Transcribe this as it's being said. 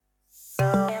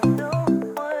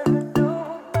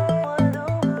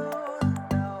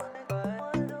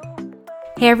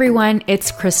Hey everyone,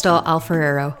 it's Crystal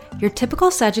Alferrero, your typical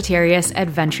Sagittarius,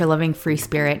 adventure-loving free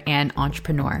spirit and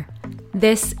entrepreneur.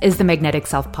 This is the Magnetic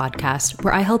Self podcast,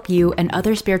 where I help you and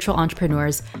other spiritual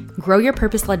entrepreneurs grow your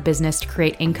purpose-led business to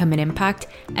create income and impact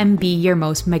and be your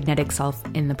most magnetic self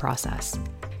in the process.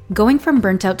 Going from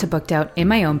burnt out to booked out in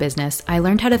my own business, I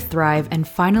learned how to thrive and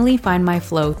finally find my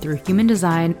flow through human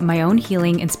design, my own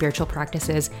healing and spiritual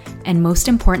practices, and most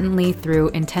importantly, through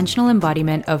intentional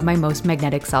embodiment of my most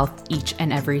magnetic self each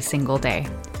and every single day.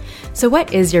 So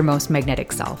what is your most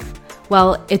magnetic self?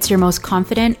 Well, it's your most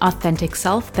confident, authentic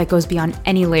self that goes beyond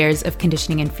any layers of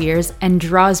conditioning and fears and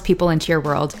draws people into your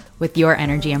world with your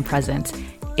energy and presence.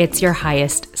 It's your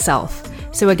highest self.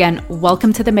 So again,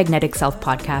 welcome to the Magnetic Self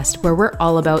podcast, where we're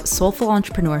all about soulful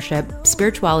entrepreneurship,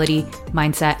 spirituality,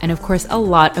 mindset, and of course, a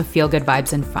lot of feel-good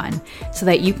vibes and fun so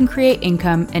that you can create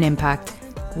income and impact,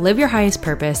 live your highest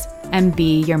purpose, and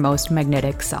be your most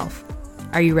magnetic self.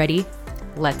 Are you ready?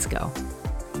 Let's go.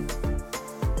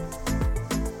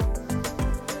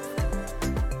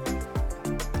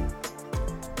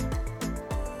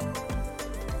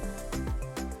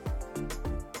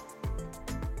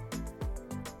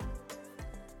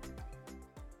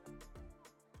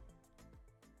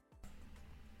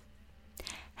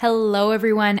 Hello,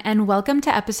 everyone, and welcome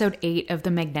to episode 8 of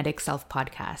the Magnetic Self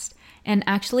podcast. And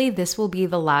actually, this will be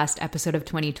the last episode of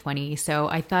 2020, so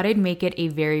I thought I'd make it a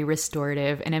very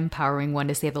restorative and empowering one,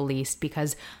 to say the least,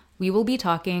 because we will be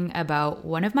talking about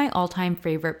one of my all-time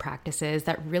favorite practices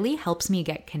that really helps me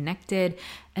get connected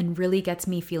and really gets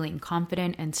me feeling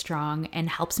confident and strong and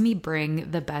helps me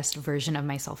bring the best version of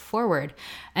myself forward.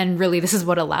 And really, this is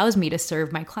what allows me to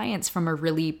serve my clients from a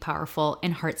really powerful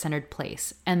and heart-centered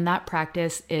place. And that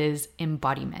practice is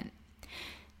embodiment.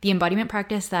 The embodiment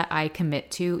practice that I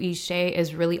commit to each day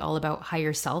is really all about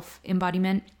higher self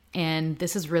embodiment. And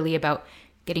this is really about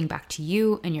getting back to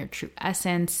you and your true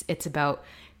essence. It's about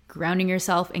grounding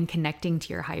yourself and connecting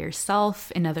to your higher self.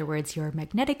 In other words, your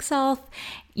magnetic self,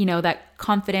 that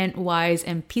confident, wise,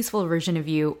 and peaceful version of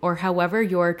you, or however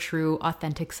your true,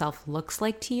 authentic self looks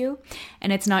like to you.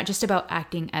 And it's not just about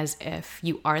acting as if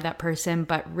you are that person,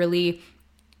 but really,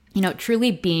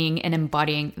 truly being and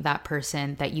embodying that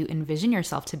person that you envision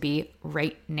yourself to be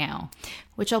right now,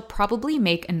 which I'll probably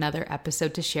make another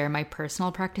episode to share my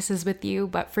personal practices with you.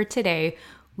 But for today,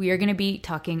 we are going to be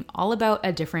talking all about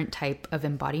a different type of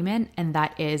embodiment, and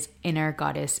that is inner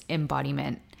goddess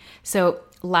embodiment. So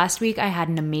last week I had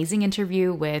an amazing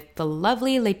interview with the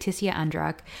lovely Laetitia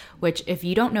Andrak, which, if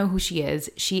you don't know who she is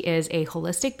a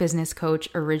holistic business coach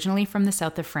originally from the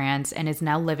south of France and is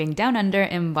now living down under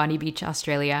in Bonny Beach,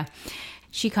 Australia.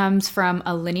 She comes from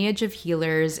a lineage of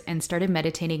healers and started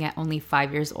meditating at only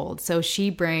 5 years old. So she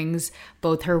brings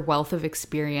both her wealth of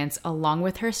experience along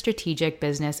with her strategic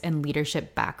business and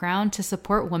leadership background to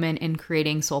support women in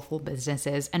creating soulful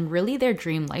businesses and really their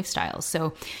dream lifestyles.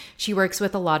 So she works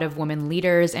with a lot of women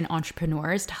leaders and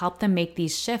entrepreneurs to help them make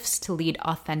these shifts to lead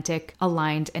authentic,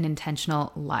 aligned, and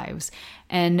intentional lives,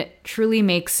 and truly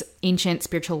makes ancient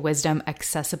spiritual wisdom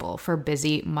accessible for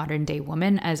busy modern day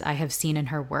women, as I have seen in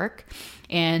her work.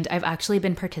 And I've actually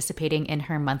been participating in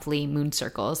her monthly moon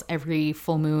circles every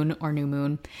full moon or new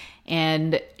moon.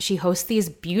 And she hosts these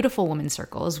beautiful women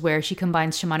circles where she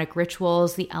combines shamanic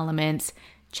rituals, the elements,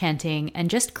 chanting, and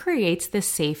just creates this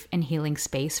safe and healing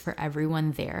space for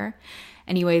everyone there.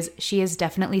 Anyways, she is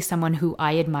definitely someone who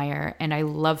I admire and I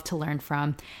love to learn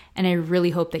from, and I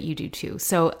really hope that you do too.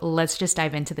 So let's just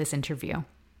dive into this interview.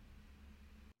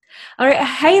 All right.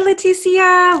 Hi,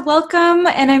 Laetitia. Welcome.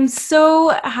 And I'm so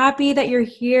happy that you're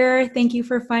here. Thank you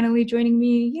for finally joining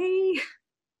me. Yay.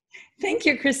 Thank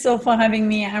you, Crystal, for having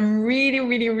me. I'm really,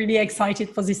 really, really excited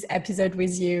for this episode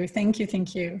with you. Thank you.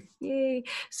 Thank you. Yay.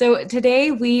 So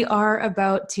today we are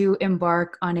about to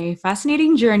embark on a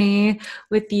fascinating journey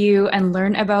with you and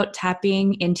learn about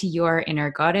tapping into your inner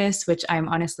goddess, which I'm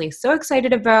honestly so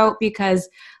excited about, because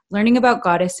learning about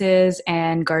goddesses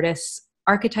and goddess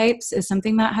archetypes is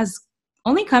something that has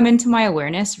only come into my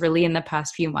awareness really in the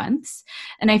past few months.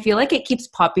 And I feel like it keeps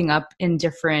popping up in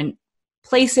different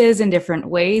places in different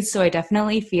ways. So I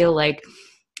definitely feel like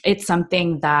it's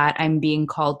something that I'm being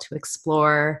called to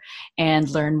explore and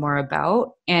learn more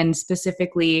about. And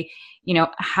specifically,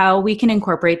 how we can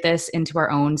incorporate this into our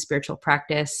own spiritual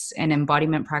practice and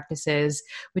embodiment practices,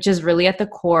 which is really at the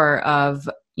core of,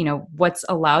 what's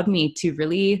allowed me to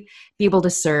really be able to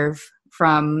serve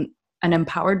from an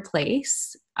empowered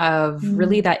place of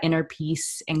really that inner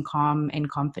peace and calm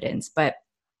and confidence. But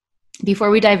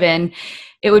before we dive in,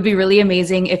 it would be really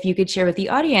amazing if you could share with the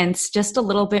audience just a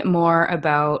little bit more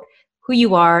about who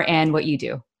you are and what you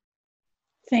do.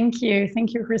 Thank you.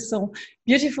 Thank you, Crystal.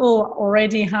 Beautiful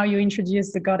already how you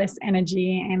introduce the goddess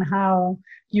energy and how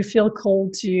you feel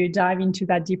called to dive into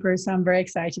that deeper. So I'm very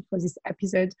excited for this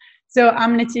episode. So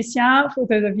I'm Laetitia. For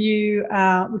those of you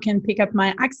who can pick up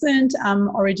my accent,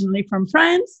 I'm originally from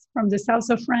France, from the south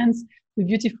of France, the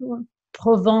beautiful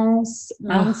Provence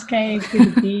landscape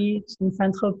with the beach and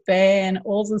Saint-Tropez and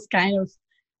all those kind of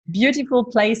beautiful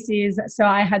places. So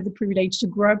I had the privilege to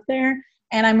grow up there.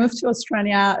 And I moved to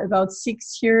Australia about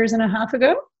 6 years and a half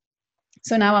ago.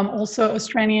 So now I'm also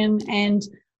Australian and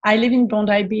I live in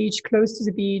Bondi Beach, close to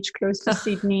the beach, close to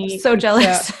Sydney. So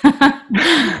jealous.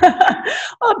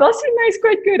 Oh, Barcelona is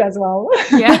quite good as well.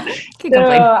 Yeah, can't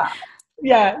complain.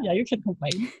 Yeah, you can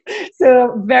complain.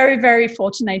 So very, very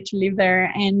fortunate to live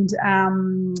there. And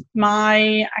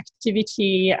my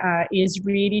activity is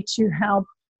really to help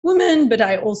women, but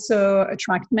I also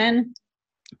attract men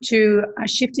to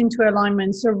shift into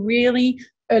alignment. So really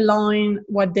align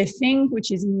what they think,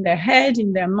 which is in their head,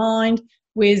 in their mind,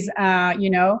 with,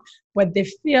 what they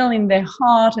feel in their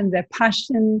heart and their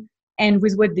passion, and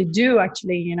with what they do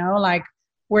actually, like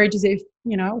where do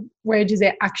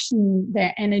they action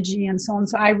their energy and so on.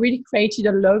 So I really created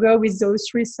a logo with those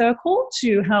three circles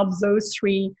to help those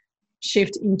three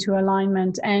shift into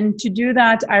alignment. And to do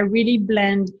that, I really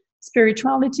blend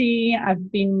spirituality. I've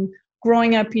been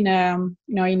growing up in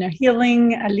a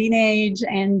healing lineage,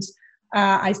 and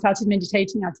I started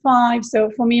meditating at 5.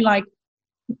 So for me, like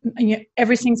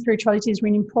everything spirituality is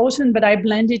really important, but I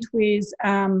blend it with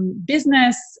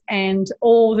business and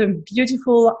all the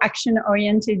beautiful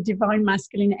action-oriented divine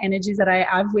masculine energies that I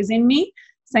have within me,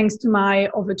 thanks to my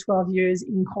over 12 years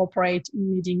in corporate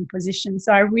in leading positions.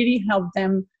 So I really help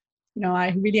them,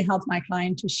 I really help my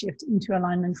client to shift into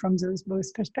alignment from those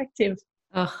both perspectives.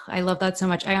 Oh, I love that so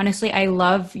much. I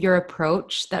love your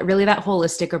approach, that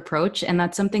holistic approach. And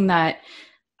that's something that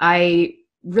I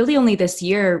really only this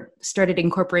year started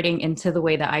incorporating into the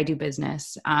way that I do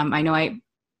business. I know I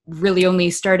really only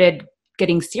started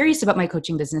getting serious about my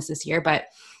coaching business this year, but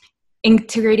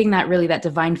integrating that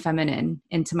divine feminine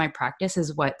into my practice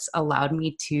is what's allowed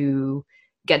me to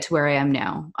get to where I am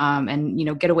now. And,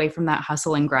 get away from that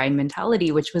hustle and grind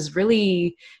mentality, which was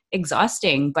really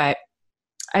exhausting. But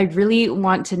I really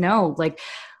want to know,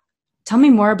 tell me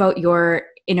more about your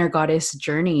inner goddess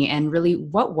journey, and really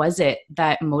what was it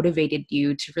that motivated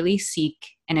you to really seek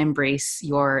and embrace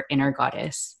your inner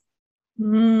goddess?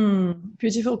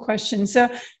 Beautiful question. So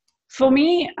for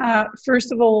me,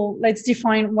 first of all, let's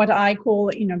define what I call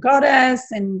inner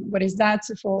goddess and what is that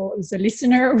for the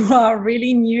listener who are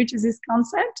really new to this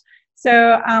concept.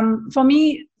 So for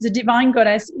me, the divine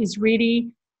goddess is really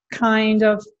kind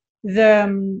of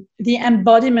the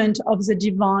embodiment of the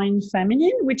divine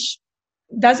feminine, which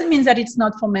doesn't mean that it's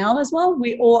not for male as well.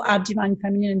 We all have divine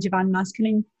feminine and divine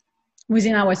masculine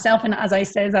within ourselves. And as I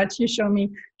say that, you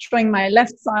showing my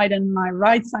left side and my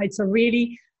right side. So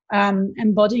really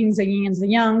embodying the yin and the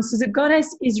yang. So the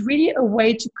goddess is really a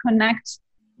way to connect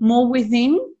more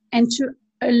within and to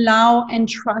allow and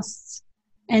trust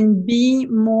and be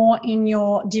more in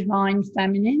your divine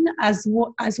feminine as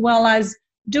well as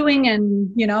doing and,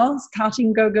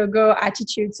 starting go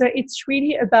attitude. So it's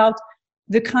really about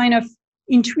the kind of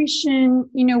intuition,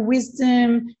 inner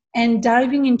wisdom, and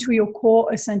diving into your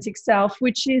core authentic self,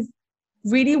 which is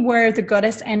really where the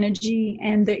goddess energy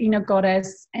and the inner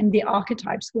goddess and the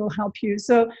archetypes will help you.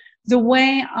 So the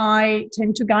way I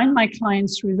tend to guide my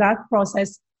clients through that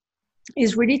process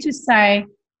is really to say,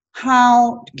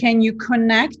 how can you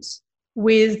connect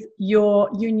with your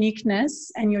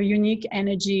uniqueness and your unique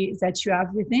energy that you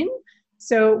have within?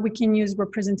 So we can use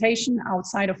representation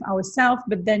outside of ourselves,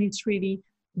 but then it's really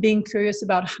being curious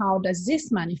about how does this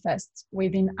manifest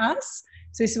within us.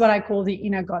 So this is what I call the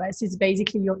inner goddess. It's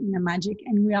basically your inner magic,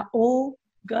 and we are all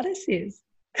goddesses.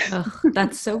 Oh,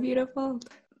 that's so beautiful.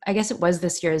 I guess it was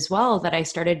this year as well that I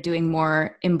started doing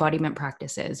more embodiment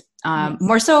practices, yes.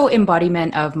 More so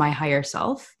embodiment of my higher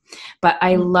self. But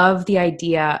I love the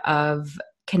idea of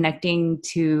connecting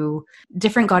to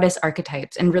different goddess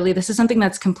archetypes. And really, this is something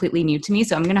that's completely new to me.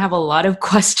 So I'm going to have a lot of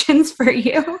questions for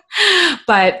you.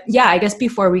 But yeah, I guess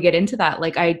before we get into that,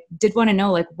 I did want to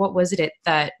know, what was it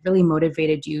that really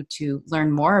motivated you to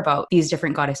learn more about these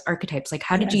different goddess archetypes?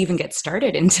 How did you even get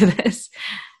started into this?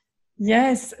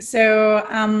 Yes. So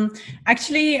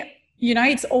actually,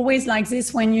 it's always like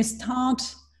this. When you start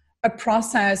a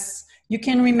process, you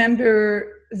can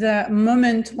remember the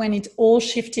moment when it all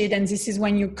shifted, and this is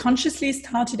when you consciously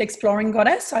started exploring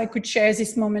goddess. So I could share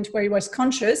this moment where it was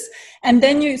conscious, and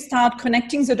then you start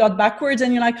connecting the dot backwards,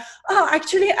 and you're like, oh,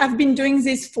 actually, I've been doing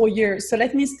this for years. So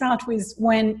let me start with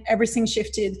when everything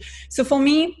shifted. So for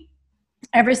me,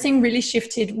 everything really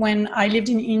shifted when I lived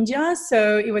in India.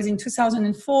 So it was in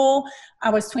 2004. I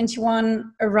was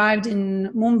 21, arrived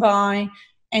in Mumbai,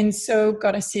 and saw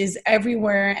goddesses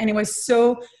everywhere. And it was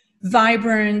so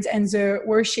vibrant, and the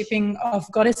worshipping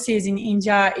of goddesses in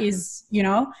India is,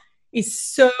 is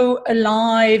so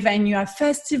alive, and you have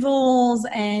festivals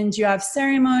and you have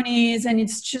ceremonies, and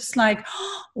it's just like,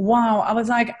 wow. I was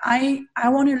like, I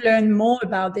want to learn more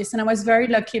about this. And I was very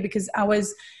lucky because I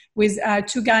was with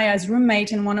two guys as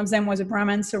roommate, and one of them was a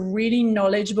Brahmin, so really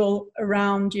knowledgeable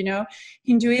around,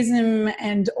 Hinduism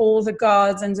and all the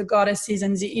gods and the goddesses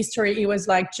and the history. It was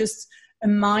like just a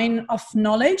mine of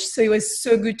knowledge. So it was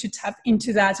so good to tap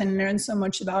into that and learn so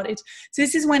much about it. So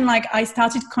this is when I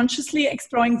started consciously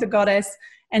exploring the goddess.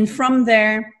 And from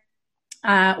there,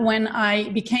 when I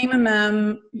became a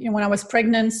mom, when I was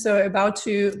pregnant, so about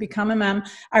to become a mom,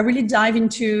 I really dive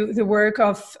into the work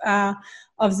of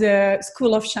the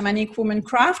School of Shamanic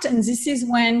Womancraft. And this is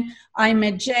when I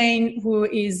met Jane, who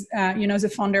is,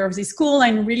 the founder of this school,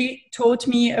 and really taught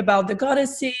me about the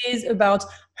goddesses, about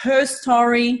her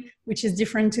story, which is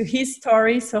different to his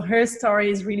story. So her story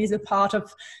is really the part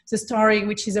of the story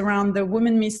which is around the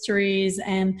woman mysteries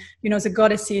and, the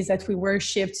goddesses that we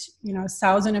worshipped,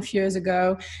 thousands of years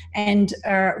ago, and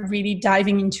really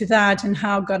diving into that and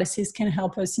how goddesses can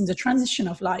help us in the transition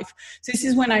of life. So this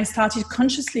is when I started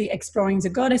consciously exploring the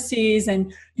goddesses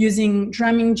and using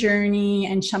drumming journey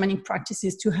and shamanic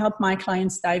practices to help my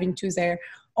clients dive into their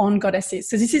own goddesses.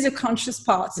 So this is a conscious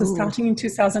part. So starting in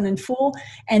 2004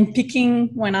 and picking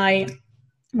when I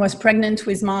was pregnant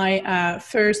with my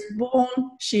firstborn,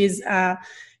 she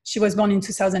was born in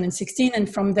 2016,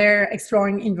 and from there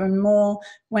exploring even more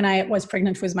when I was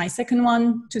pregnant with my second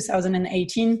one,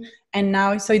 2018, and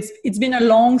now. So it's been a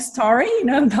long story,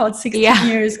 about 16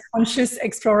 years conscious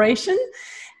exploration.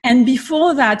 And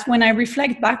before that, when I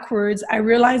reflect backwards, I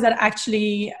realize that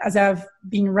actually, as I've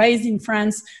been raised in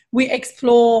France, we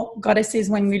explore goddesses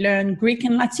when we learn Greek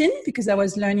and Latin, because I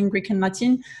was learning Greek and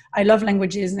Latin. I love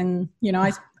languages, and,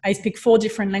 I speak 4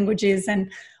 different languages.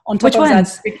 And on top of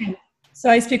that,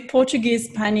 so I speak Portuguese,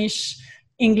 Spanish,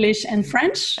 English, and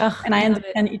French, and I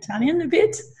understand Italian a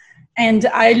bit. And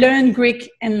I learned Greek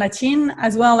and Latin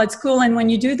as well at school. And when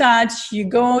you do that, you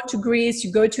go to Greece,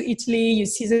 you go to Italy, you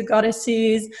see the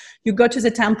goddesses, you go to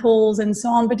the temples and so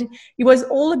on. But it was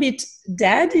all a bit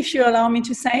dead, if you allow me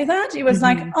to say that. It was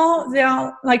they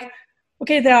are like,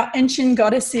 okay, they are ancient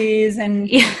goddesses and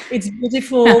it's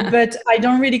beautiful, but I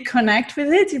don't really connect with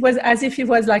it. It was as if it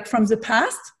was like from the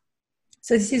past.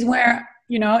 So this is where,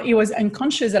 it was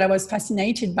unconscious that I was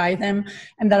fascinated by them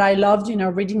and that I loved,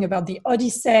 reading about the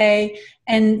Odyssey.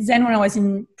 And then when I was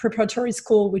in preparatory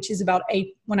school, which is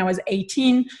when I was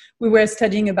 18, we were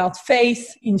studying about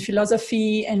faith in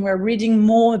philosophy, and we're reading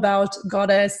more about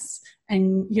goddess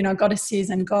and, goddesses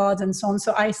and gods and so on.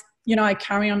 So I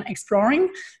carry on exploring,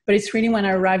 but it's really when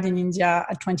I arrived in India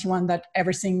at 21 that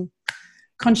everything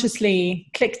consciously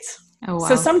clicked. Oh, wow.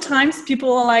 So sometimes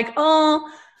people are like,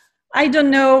 I don't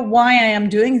know why I am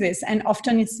doing this. And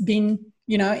often it's been,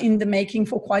 in the making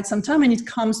for quite some time, and it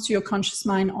comes to your conscious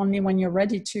mind only when you're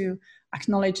ready to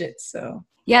acknowledge it. So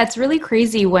yeah, it's really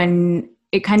crazy when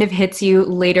it kind of hits you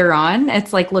later on.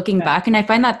 It's like looking back. And I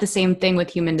find that the same thing with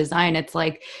human design. It's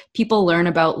like people learn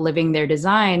about living their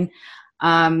design.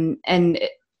 And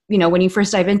when you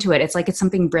first dive into it, it's like it's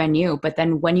something brand new. But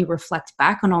then when you reflect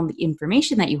back on all the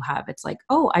information that you have, it's like,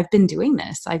 oh, I've been doing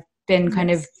this. I've been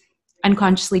kind of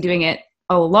unconsciously doing it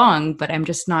all along, but I'm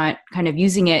just not kind of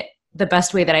using it the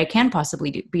best way that I can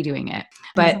possibly be doing it.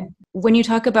 But when you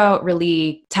talk about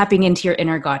really tapping into your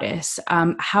inner goddess,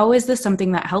 how is this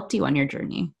something that helped you on your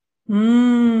journey?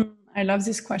 I love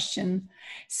this question.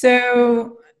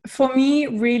 So for me,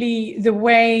 really, the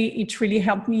way it really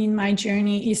helped me in my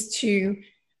journey is to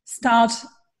start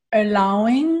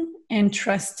allowing and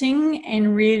trusting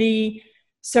and really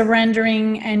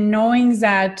surrendering and knowing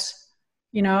that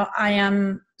I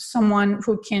am someone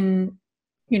who can,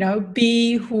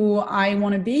 be who I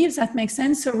want to be, if that makes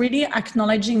sense. So really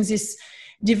acknowledging this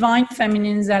divine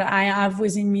feminine that I have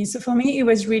within me. So for me, it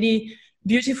was really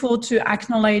beautiful to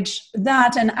acknowledge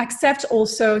that and accept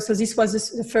also. So this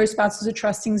was the first part of the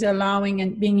trusting, the allowing,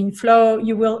 and being in flow.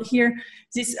 You will hear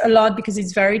this a lot because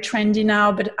it's very trendy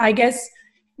now, but I guess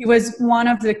it was one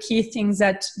of the key things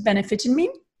that benefited me.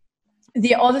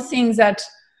 The other thing that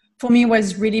for me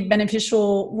was really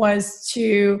beneficial was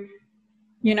to,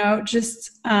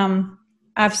 just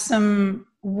have some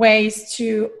ways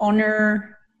to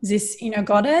honor this inner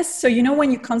goddess. So,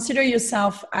 when you consider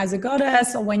yourself as a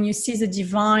goddess, or when you see the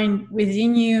divine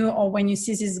within you, or when you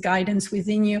see this guidance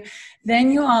within you,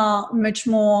 then you are much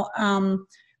more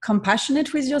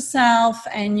compassionate with yourself,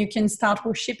 and you can start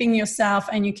worshiping yourself,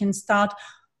 and you can start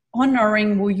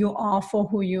honoring who you are for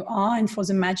who you are and for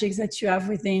the magic that you have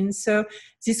within. So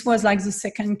this was like the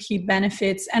second key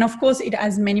benefits. And of course it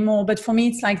has many more, but for me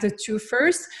it's like the two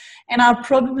first. And I'll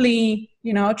probably,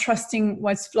 trusting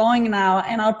what's flowing now,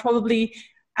 and I'll probably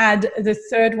add the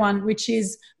third one, which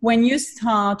is when you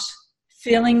start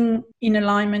feeling in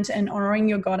alignment and honoring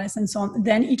your goddess and so on,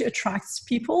 then it attracts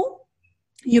people.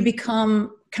 You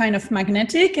become kind of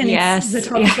magnetic, and it's the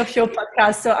topic of your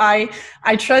podcast. So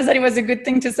I trust that it was a good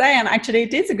thing to say, and actually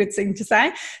it is a good thing to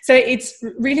say. So it's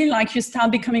really like you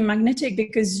start becoming magnetic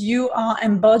because you are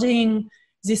embodying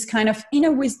this kind of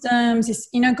inner wisdom, this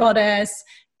inner goddess.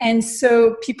 And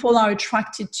so people are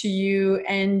attracted to you,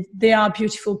 and they are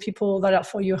beautiful people that are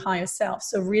for your higher self.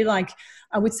 So really, like,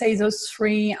 I would say those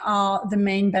three are the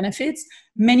main benefits.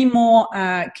 Many more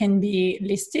can be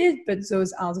listed, but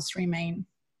those are the three main.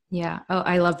 Yeah. Oh,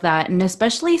 I love that. And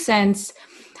especially since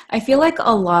I feel like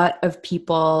a lot of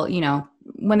people,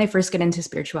 when they first get into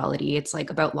spirituality, it's like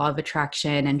about law of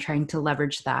attraction and trying to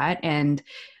leverage that and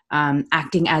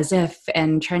acting as if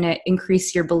and trying to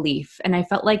increase your belief. And I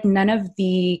felt like none of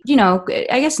the,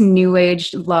 I guess new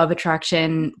age law of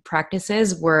attraction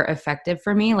practices were effective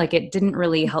for me. Like it didn't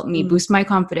really help me boost my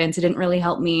confidence. It didn't really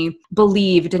help me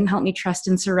believe. It didn't help me trust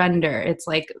and surrender. It's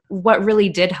like what really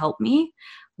did help me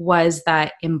was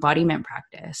that embodiment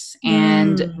practice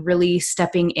and really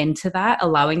stepping into that,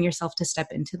 allowing yourself to step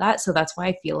into that. So that's why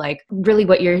I feel like really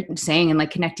what you're saying and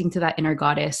like connecting to that inner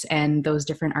goddess and those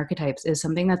different archetypes is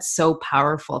something that's so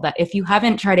powerful that if you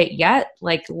haven't tried it yet,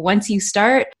 like once you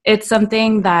start, it's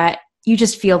something that you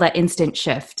just feel that instant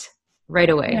shift right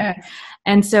away. Yeah.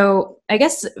 And so I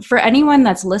guess for anyone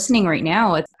that's listening right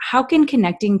now, it's how can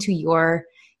connecting to your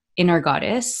inner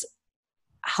goddess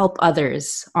help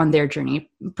others on their journey,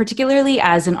 particularly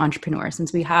as an entrepreneur,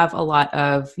 since we have a lot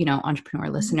of,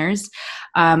 entrepreneur listeners,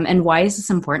 and why is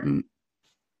this important?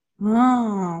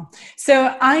 Oh,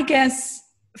 so I guess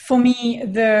for me,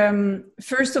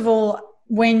 first of all,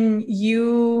 when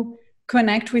you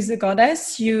connect with the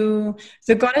goddess,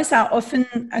 the goddess are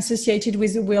often associated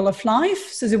with the wheel of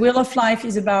life. So the wheel of life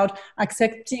is about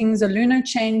accepting the lunar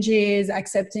changes,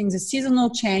 accepting the seasonal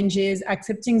changes,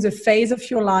 accepting the phase of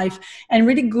your life, and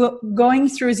really going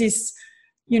through this,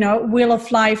 wheel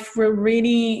of life will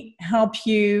really help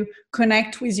you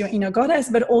connect with your inner goddess.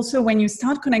 But also when you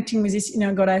start connecting with this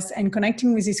inner goddess and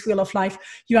connecting with this wheel of life,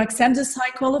 you accept the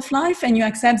cycle of life, and you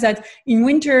accept that in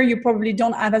winter, you probably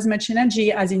don't have as much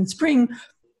energy as in spring,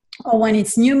 or when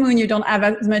it's new moon, you don't have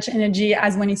as much energy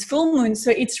as when it's full moon.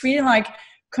 So it's really like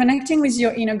connecting with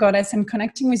your inner goddess and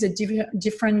connecting with a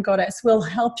different goddess will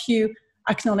help you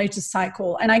acknowledge the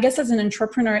cycle. And I guess as an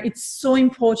entrepreneur, it's so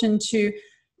important to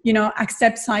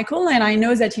accept cycle. And I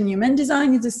know that in human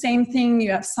design, it's the same thing. You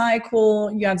have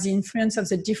cycle, you have the influence of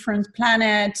the different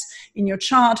planets in your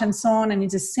chart and so on. And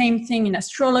it's the same thing in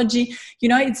astrology.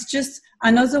 It's just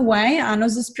another way,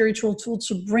 another spiritual tool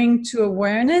to bring to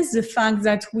awareness the fact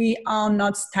that we are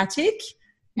not static.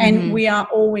 And we are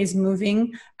always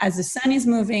moving. As the sun is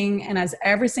moving and as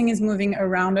everything is moving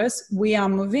around us, we are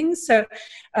moving. So,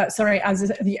 as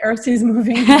the earth is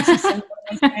moving.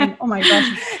 Oh my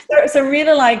gosh. So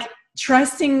really like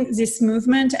trusting this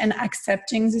movement and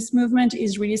accepting this movement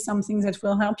is really something that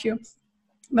will help you.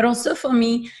 But also for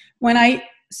me, when I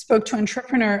spoke to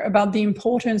entrepreneur about the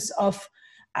importance of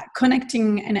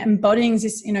connecting and embodying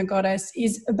this inner goddess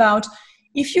is about,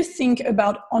 if you think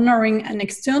about honoring an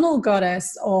external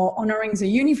goddess or honoring the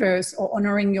universe or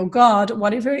honoring your God,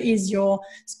 whatever is your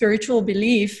spiritual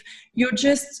belief, you're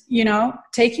just,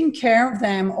 taking care of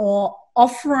them or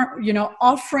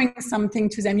offering something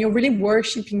to them. You're really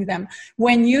worshiping them.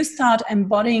 When you start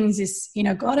embodying this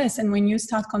inner goddess and when you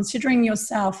start considering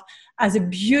yourself as a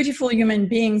beautiful human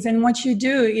being, then what you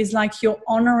do is like you're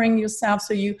honoring yourself.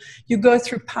 So you go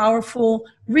through powerful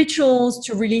rituals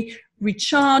to really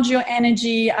recharge your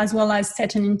energy as well as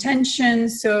set an intention.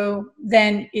 So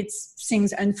then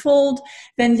things unfold.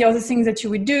 Then the other thing that you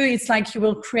would do, it's like you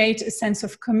will create a sense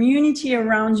of community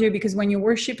around you, because when you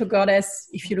worship a goddess,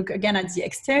 if you look again at the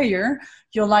exterior,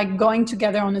 you're like going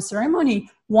together on a ceremony.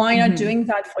 Why not doing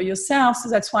that for yourself? So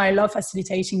that's why I love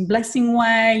facilitating Blessing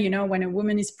Way. When a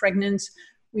woman is pregnant,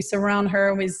 we surround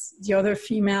her with the other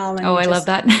female. And I love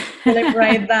that.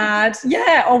 Celebrate that.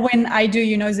 Yeah. Or when I do,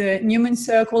 the New Moon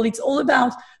Circle, it's all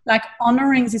about like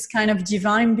honoring this kind of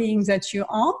divine being that you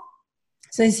are.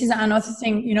 So this is another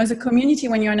thing, the community,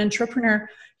 when you're an entrepreneur,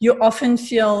 you often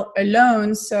feel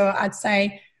alone. So I'd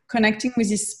say connecting with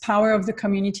this power of the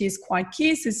community is quite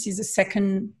key. So this is the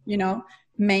second,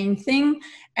 main thing.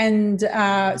 And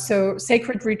so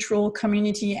sacred ritual,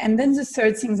 community. And then the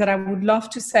third thing that I would love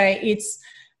to say, it's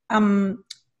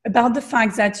about the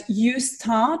fact that you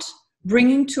start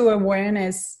bringing to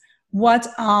awareness what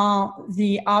are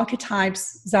the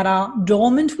archetypes that are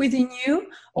dormant within you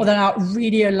or that are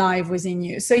really alive within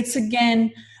you. So it's,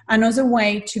 again, another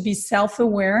way to be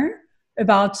self-aware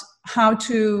about how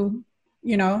to,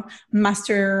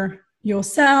 master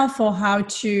yourself, or how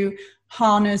to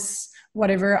harness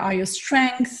whatever are your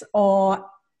strengths, or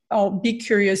be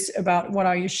curious about what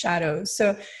are your shadows.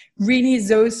 So really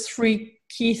those three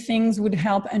key things would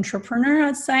help entrepreneur,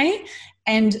 I'd say.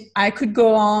 And I could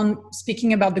go on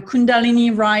speaking about the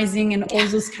Kundalini rising and all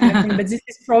those kind of things, but this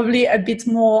is probably a bit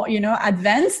more,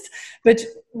 advanced. But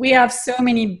we have so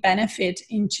many benefits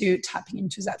into tapping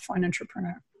into that for an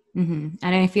entrepreneur. Mm-hmm.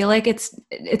 And I feel like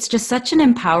it's just such an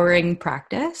empowering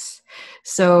practice.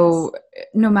 So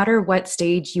no matter what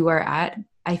stage you are at,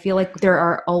 I feel like there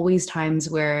are always times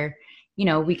where,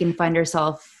 we can find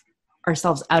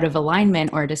ourselves out of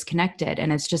alignment or disconnected.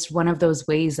 And it's just one of those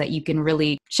ways that you can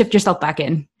really shift yourself back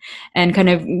in and kind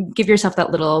of give yourself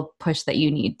that little push that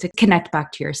you need to connect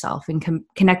back to yourself and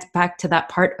connect back to that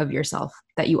part of yourself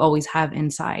that you always have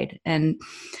inside. And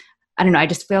I don't know, I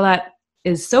just feel that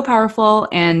is so powerful.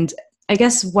 And I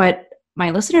guess what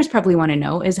my listeners probably want to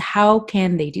know is, how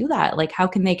can they do that? Like, how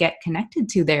can they get connected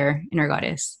to their inner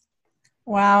goddess?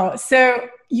 Wow. So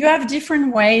you have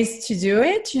different ways to do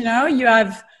it. You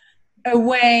have a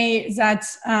way that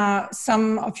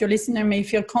some of your listeners may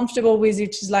feel comfortable with,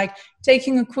 which is like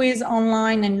taking a quiz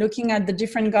online and looking at the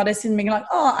different goddesses and being like,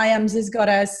 oh, I am this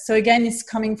goddess. So again, it's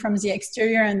coming from the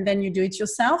exterior, and then you do it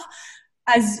yourself.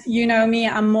 As you know me,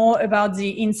 I'm more about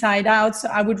the inside out. So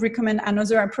I would recommend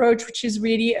another approach, which is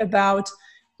really about,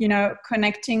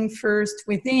 connecting first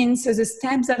within. So the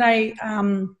steps that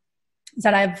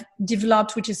I've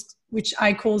developed, which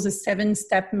I call the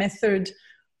 7-step method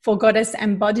for goddess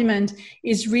embodiment,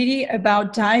 is really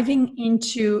about diving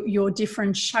into your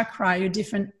different chakra, your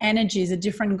different energies, a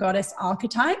different goddess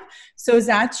archetype, so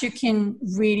that you can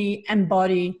really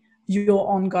embody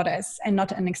your own goddess and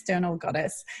not an external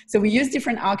goddess. So we use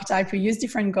different archetypes, we use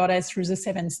different goddess through the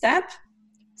 7-step,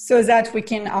 so that we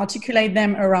can articulate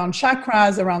them around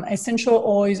chakras, around essential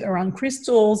oils, around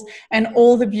crystals, and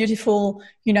all the beautiful,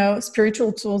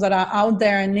 spiritual tools that are out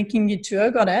there, and linking you to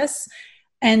a goddess,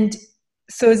 and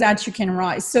so that you can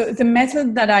rise. So the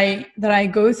method that I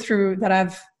go through, that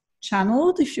I've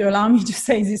channeled, if you allow me to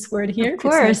say this word here. Of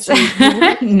course.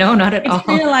 No, not at all. It's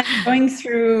really like going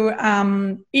through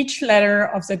each letter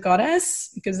of the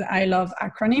goddess, because I love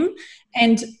acronym.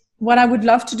 And what I would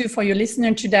love to do for your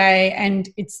listener today, and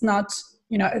it's not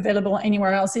available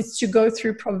anywhere else, is to go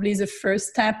through probably the first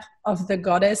step of the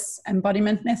goddess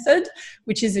embodiment method,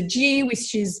 which is a G,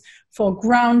 which is for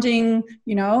grounding,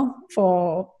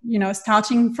 for,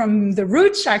 starting from the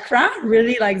root chakra,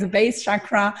 really like the base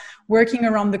chakra, working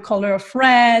around the color of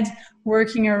red,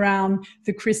 working around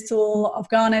the crystal of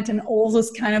garnet, and all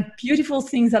those kind of beautiful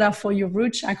things that are for your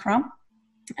root chakra.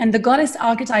 And the goddess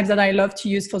archetype that I love to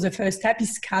use for the first step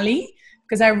is Kali,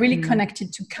 because I really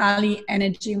connected to Kali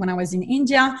energy when I was in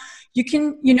India. You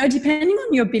can, depending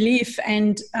on your belief,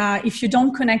 and if you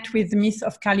don't connect with the myth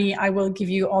of Kali, I will give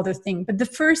you other things. But the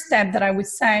first step that I would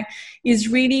say is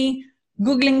really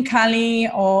Googling Kali,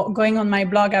 or going on my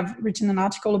blog, I've written an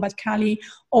article about Kali,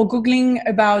 or Googling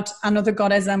about another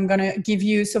goddess I'm going to give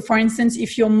you. So for instance,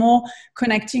 if you're more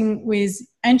connecting with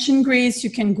ancient Greece,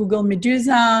 you can Google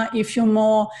Medusa. If you're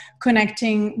more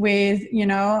connecting with,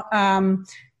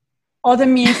 other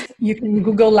myths, you can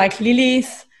Google like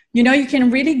Lilith. You can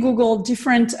really Google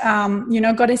different,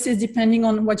 goddesses depending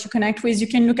on what you connect with. You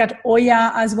can look at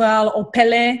Oya as well, or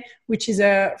Pele, which is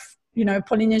a,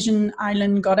 Polynesian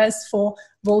island goddess for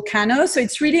volcanoes. So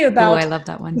it's really about, I love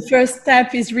that one. The first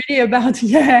step is really about,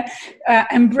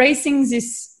 embracing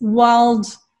this wild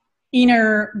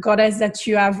inner goddess that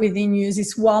you have within you,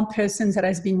 this wild person that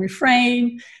has been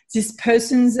reframed, this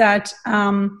person that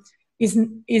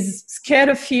is scared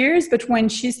of fears, but when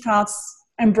she starts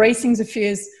embracing the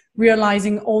fears,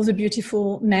 realizing all the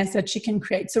beautifulness that she can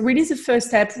create. So really the first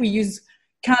step, we use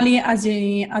Kali as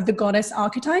the goddess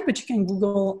archetype, but you can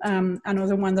Google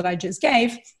another one that I just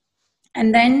gave.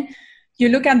 And then you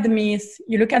look at the myth,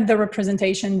 you look at the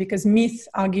representation, because myths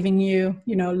are giving you,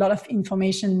 a lot of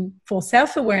information for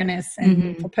self-awareness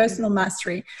and for personal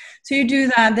mastery. So you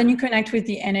do that, then you connect with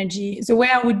the energy. The way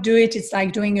I would do it, it's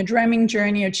like doing a drumming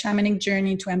journey, a shamanic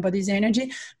journey to embody the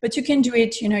energy. But you can do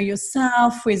it,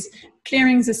 yourself, with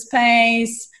clearing the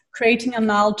space, creating an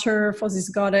altar for this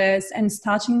goddess and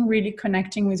starting really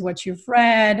connecting with what you've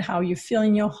read, how you feel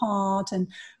in your heart, and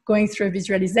going through a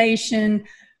visualization.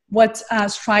 What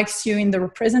strikes you in the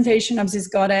representation of this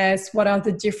goddess? What are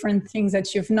the different things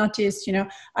that you've noticed?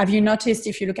 Have you noticed,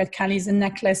 if you look at Kali's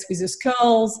necklace with the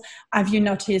skulls, have you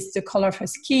noticed the color of her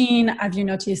skin? Have you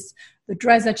noticed the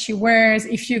dress that she wears?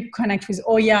 If you connect with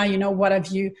Oya, what have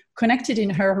you connected in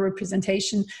her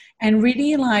representation? And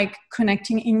really like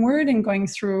connecting inward and going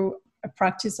through a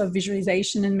practice of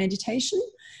visualization and meditation.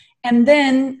 And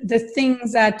then the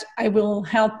things that I will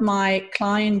help my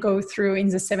client go through in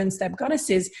the 7-step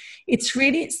goddesses, it's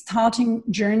really starting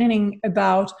journaling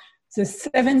about the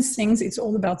 7 things. It's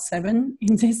all about 7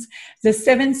 in this. The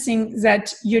 7 things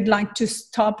that you'd like to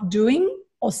stop doing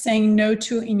or saying no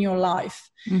to in your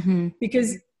life. Mm-hmm.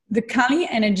 Because the Kali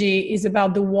energy is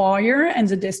about the warrior and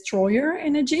the destroyer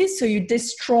energy. So you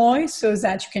destroy so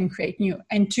that you can create new.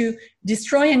 And to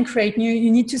destroy and create new, you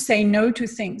need to say no to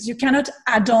things. You cannot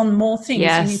add on more things.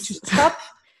 Yes. You need to stop.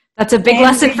 That's a big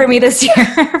lesson for me this year,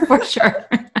 for sure.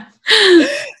 So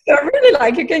really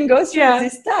like you can go through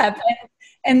this step.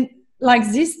 And like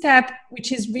this step,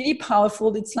 which is really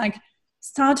powerful, it's like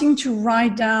starting to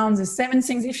write down the 7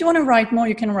 things. If you want to write more,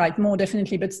 you can write more,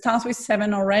 definitely, but start with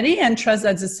 7 already and trust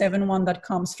that the 7 one that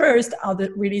comes first are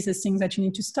really the things that you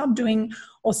need to stop doing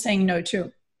or saying no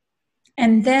to.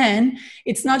 And then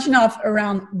it's not enough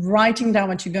around writing down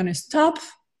what you're going to stop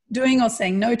doing or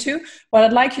saying no to. What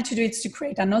I'd like you to do is to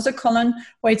create another column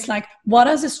where it's like, what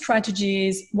are the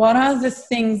strategies? What are the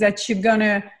things that you're going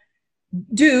to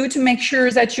do to make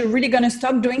sure that you're really going to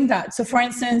stop doing that? So for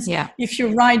instance, if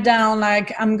you write down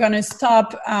like, I'm going to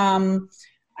stop,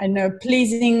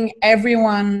 pleasing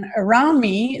everyone around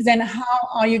me, then how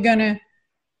are you going to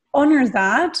honor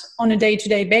that on a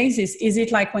day-to-day basis? Is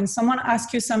it like when someone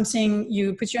asks you something,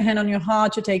 you put your hand on your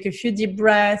heart, you take a few deep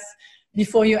breaths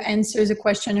before you answer the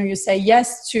question, or you say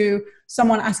yes to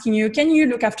someone asking you, can you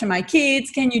look after my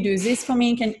kids? Can you do this for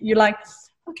me? You're like,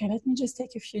 okay, let me just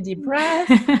take a few deep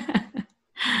breaths.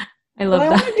 I love that. I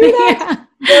want to do that.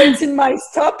 So it's in my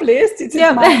stop list. It's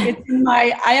in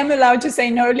my I am allowed to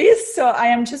say no list. So I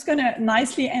am just going to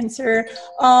nicely answer,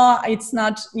 it's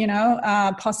not,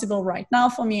 possible right now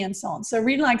for me, and so on. So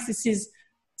really like this is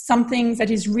something that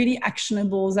is really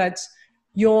actionable that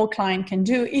your client can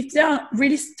do. If they are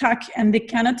really stuck and they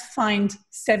cannot find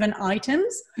 7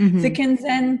 items, they can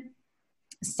then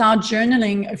start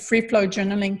journaling, a free flow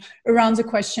journaling around the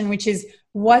question, which is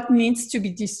what needs to be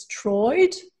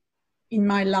destroyed in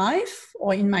my life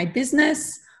or in my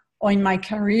business or in my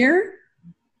career,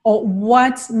 or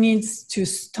what needs to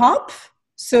stop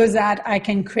so that I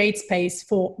can create space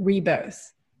for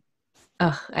rebirth.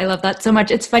 Oh, I love that so much.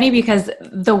 It's funny because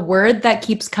the word that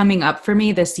keeps coming up for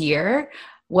me this year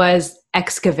was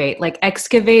excavate, like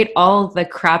excavate all the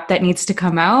crap that needs to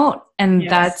come out. And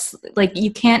that's like,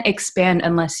 you can't expand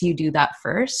unless you do that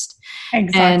first.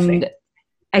 Exactly. And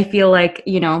I feel like,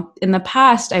 in the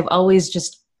past, I've always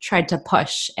just tried to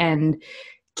push and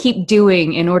keep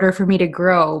doing in order for me to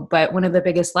grow. But one of the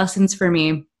biggest lessons for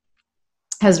me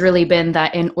has really been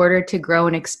that in order to grow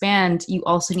and expand, you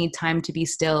also need time to be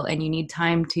still, and you need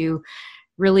time to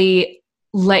really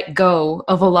let go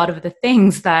of a lot of the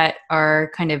things that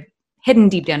are kind of hidden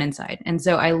deep down inside. And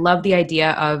so I love the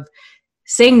idea of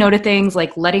saying no to things,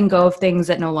 like letting go of things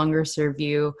that no longer serve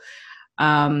you,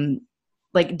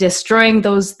 like destroying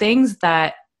those things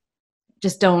that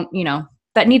just don't,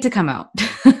 that need to come out.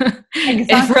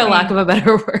 Exactly. For a lack of a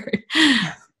better word.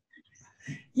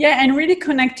 Yeah, and really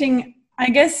connecting, I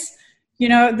guess,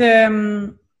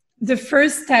 the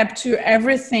first step to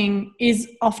everything is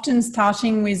often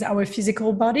starting with our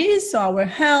physical bodies, so our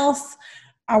health,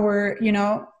 our,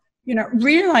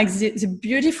 really like the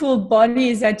beautiful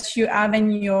bodies that you have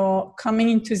and you're coming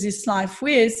into this life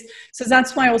with. So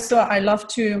that's why also I love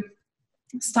to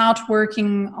start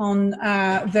working on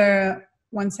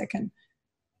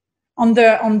on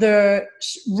the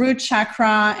root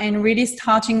chakra, and really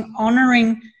starting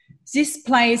honoring this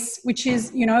place, which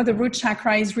is, the root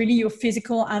chakra is really your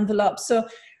physical envelope. So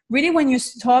really when you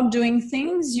stop doing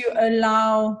things, you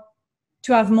allow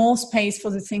to have more space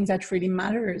for the things that really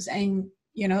matters, and,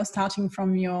 starting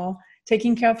from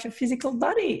taking care of your physical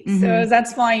body. Mm-hmm. So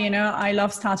that's why, I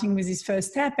love starting with this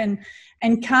first step.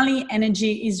 And Kali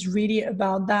energy is really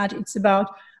about that. It's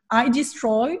about, I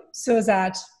destroy so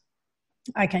that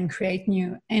I can create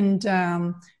new. And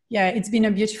it's been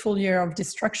a beautiful year of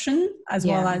destruction as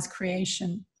well as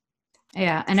creation.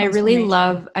 Yeah. And I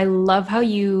love how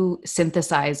you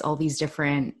synthesize all these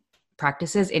different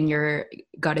practices in your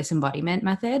goddess embodiment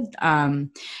method.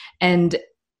 And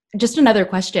just another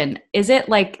question. Is it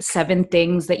like 7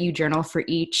 things that you journal for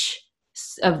each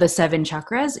of the 7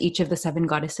 chakras, each of the 7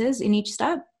 goddesses in each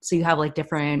step? So you have like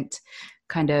different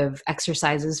kind of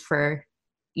exercises for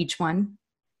each one?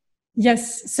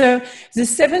 Yes. So the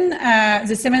seven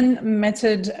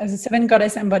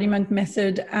goddess embodiment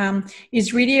method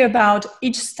is really about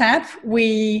each step.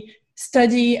 We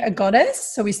study a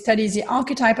goddess. So we study the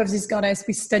archetype of this goddess.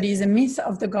 We study the myth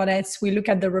of the goddess. We look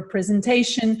at the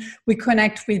representation. We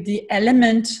connect with the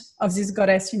element of this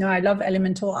goddess. You know, I love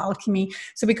elemental alchemy.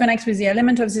 So we connect with the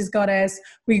element of this goddess.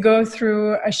 We go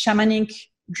through a shamanic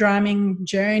drumming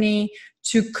journey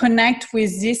to connect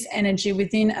with this energy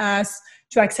within us,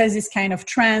 to access this kind of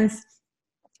trance.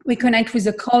 We connect with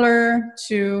the color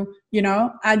to, you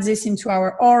know, add this into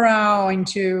our aura or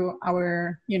into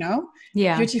our, you know,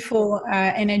 beautiful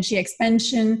energy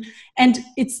expansion. And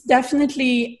it's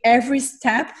definitely every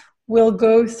step will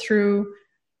go through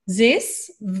this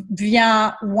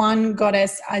via one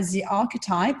goddess as the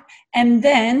archetype. And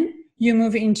then you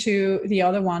move into the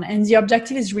other one. And the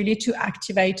objective is really to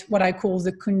activate what I call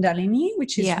the Kundalini,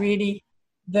 which is really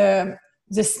the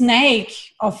snake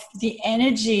of the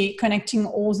energy connecting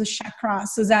all the chakras,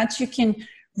 so that you can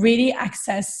really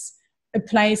access a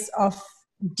place of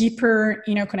deeper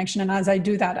inner connection. And as I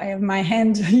do that, I have my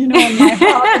hand, you know, on my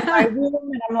heart and my womb,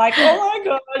 and I'm like, oh my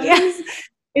God.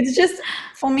 It's just,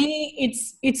 for me,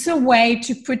 it's a way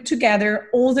to put together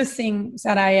all the things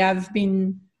that I have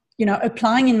been, you know,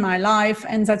 applying in my life.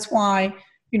 And that's why,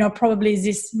 you know, probably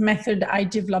this method, I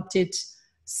developed it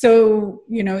so,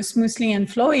 you know, smoothly and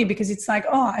flowy, because it's like,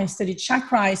 oh, I studied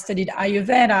chakra, I studied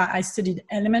Ayurveda, I studied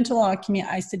elemental alchemy,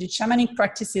 I studied shamanic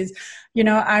practices. You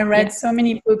know, I read so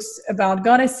many books about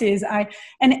goddesses.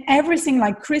 And everything,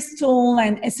 like crystal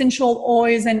and essential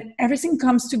oils, and everything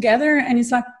comes together. And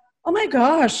it's like, oh my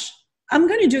gosh, I'm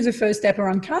going to do the first step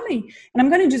around Kali, and I'm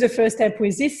going to do the first step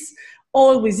with this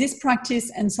oil, with this practice,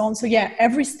 and so on. So yeah,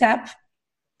 every step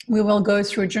we will go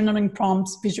through journaling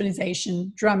prompts,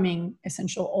 visualization, drumming,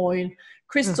 essential oil,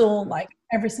 crystal, like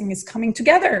everything is coming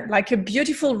together like a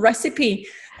beautiful recipe.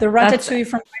 The ratatouille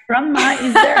from my grandma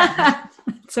is there.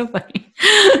 It's so funny.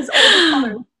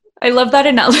 I love that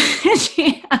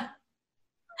analogy.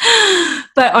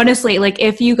 But honestly, like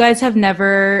if you guys have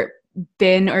never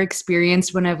been or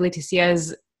experienced one of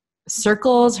Laeticia's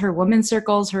circles, her women's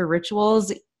circles, her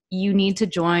rituals, you need to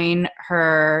join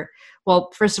her.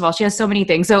 Well, first of all, she has so many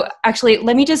things. So actually,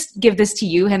 let me just give this to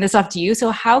you, hand this off to you.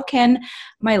 So how can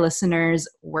my listeners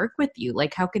work with you?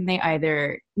 Like, how can they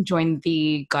either join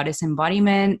the Goddess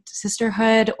Embodiment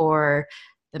Sisterhood or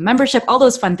the membership, all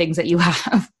those fun things that you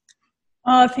have?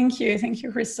 Oh, thank you. Thank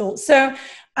you, Crystal. So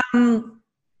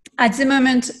at the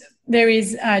moment, there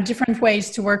is different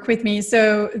ways to work with me.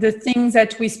 So the things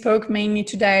that we spoke mainly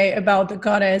today about the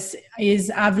goddess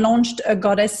is I've launched a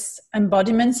Goddess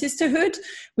Embodiment Sisterhood,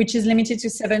 which is limited to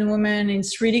 7 women.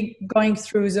 It's really going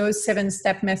through those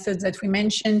 7-step methods that we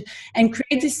mentioned and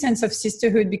create this sense of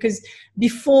sisterhood. Because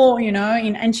before, you know,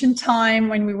 in ancient time,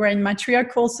 when we were in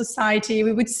matriarchal society,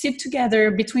 we would sit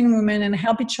together between women and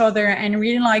help each other and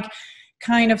really like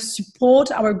kind of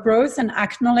support our growth and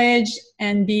acknowledge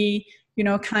and be, you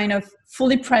know, kind of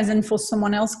fully present for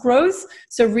someone else's growth.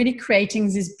 So really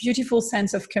creating this beautiful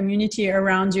sense of community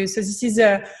around you. So this is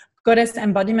a Goddess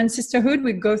Embodiment Sisterhood.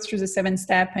 We go through the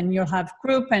 7-step, and you'll have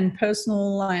group and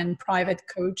personal and private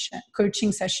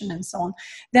coaching session and so on.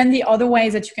 Then the other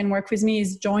ways that you can work with me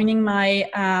is joining my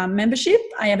membership.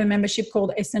 I have a membership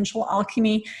called Essential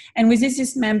Alchemy. And within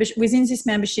this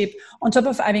membership, on top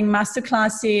of having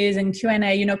masterclasses and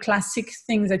Q&A, you know, classic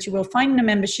things that you will find in a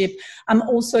membership, I'm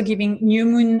also giving New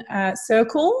Moon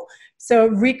Circle. So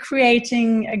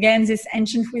recreating, again, this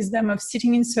ancient wisdom of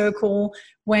sitting in circle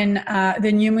when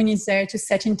the new moon is there to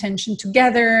set intention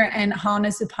together and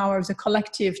harness the power of the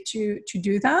collective to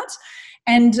do that.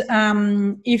 And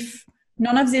if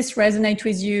none of this resonates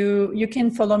with you, you can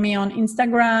follow me on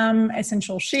Instagram,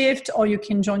 Essential Shift, or you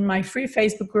can join my free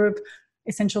Facebook group,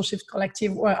 Essential Shift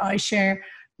Collective, where I share,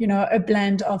 you know, a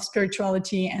blend of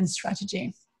spirituality and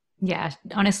strategy. Yeah,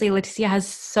 honestly, Laeticia has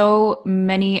so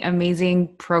many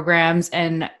amazing programs,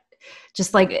 and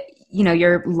just like, you know,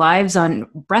 your lives on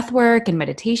breath work and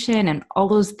meditation and all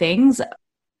those things.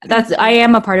 I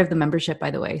am a part of the membership, by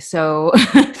the way. So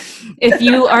if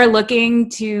you are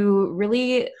looking to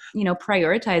really, you know,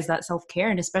 prioritize that self-care,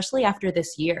 and especially after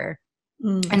this year,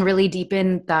 and really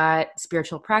deepen that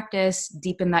spiritual practice,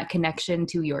 deepen that connection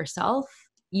to yourself,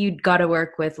 you'd got to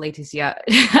work with Laeticia.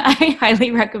 I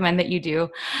highly recommend that you do.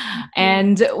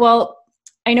 And well,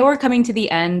 I know we're coming to the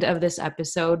end of this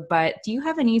episode, but do you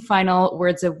have any final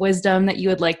words of wisdom that you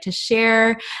would like to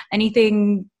share?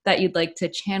 Anything that you'd like to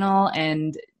channel?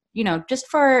 And, just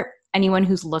for anyone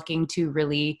who's looking to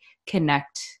really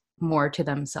connect more to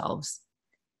themselves.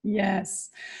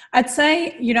 Yes. I'd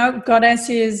say, Goddess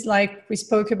is, like we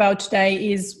spoke about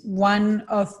today, is one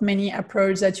of many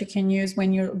approaches that you can use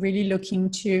when you're really looking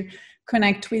to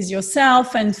connect with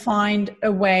yourself and find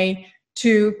a way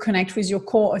to connect with your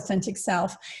core authentic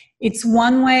self. It's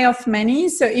one way of many.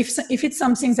 So if it's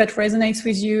something that resonates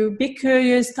with you, be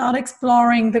curious, start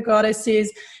exploring the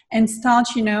goddesses and start,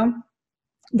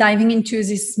 diving into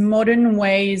these modern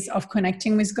ways of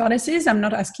connecting with goddesses. I'm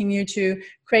not asking you to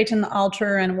create an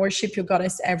altar and worship your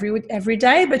goddess every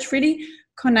day, but really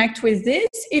connect with this.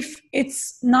 If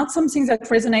it's not something that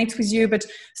resonates with you, but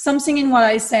something in what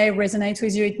I say resonates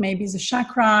with you, it may be the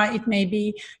chakra, it may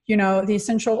be, the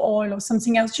essential oil or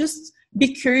something else. Just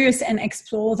be curious and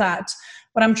explore that.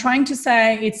 What I'm trying to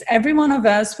say, it's every one of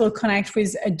us will connect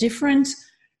with a different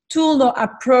tool or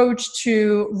approach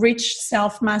to reach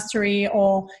self-mastery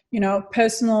or,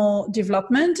 personal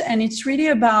development. And it's really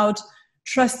about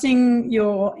trusting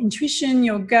your intuition,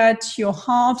 your gut, your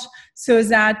heart, so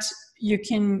that you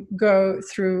can go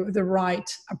through the right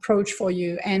approach for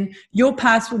you. And your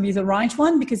path will be the right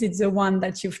one because it's the one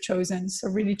that you've chosen. So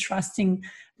really trusting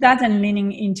that and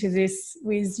leaning into this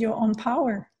with your own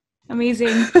power.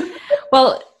 Amazing.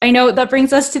 Well, I know that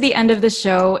brings us to the end of the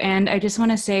show. And I just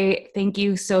want to say thank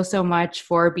you so, so much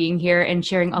for being here and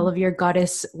sharing all of your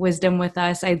goddess wisdom with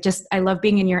us. I love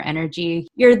being in your energy.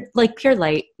 You're like pure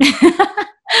light.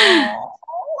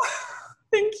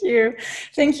 Thank you.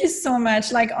 Thank you so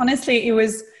much. Like, honestly, it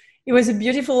was a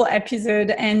beautiful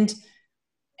episode, and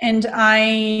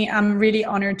I am really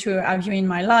honored to have you in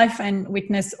my life and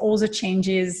witness all the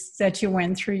changes that you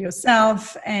went through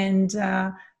yourself. And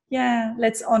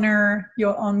let's honor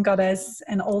your own goddess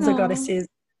and all the goddesses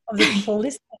of the people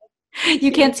listening.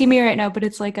 You can't see me right now, but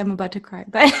it's like I'm about to cry.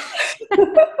 But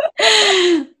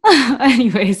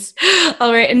anyways,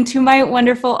 all right. And to my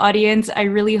wonderful audience, I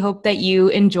really hope that you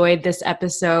enjoyed this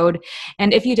episode.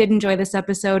 And if you did enjoy this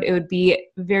episode, it would be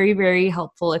very, very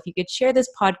helpful if you could share this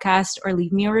podcast or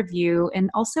leave me a review. And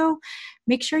also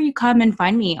make sure you come and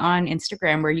find me on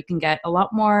Instagram, where you can get a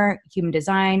lot more human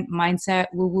design, mindset,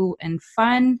 woo-woo, and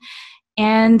fun.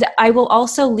 And I will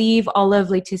also leave all of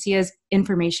Laetitia's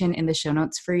information in the show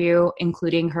notes for you,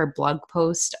 including her blog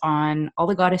post on all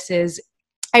the goddesses.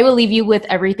 I will leave you with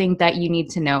everything that you need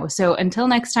to know. So until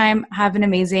next time, have an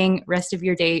amazing rest of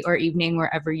your day or evening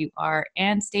wherever you are,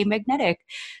 and stay magnetic.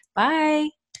 Bye.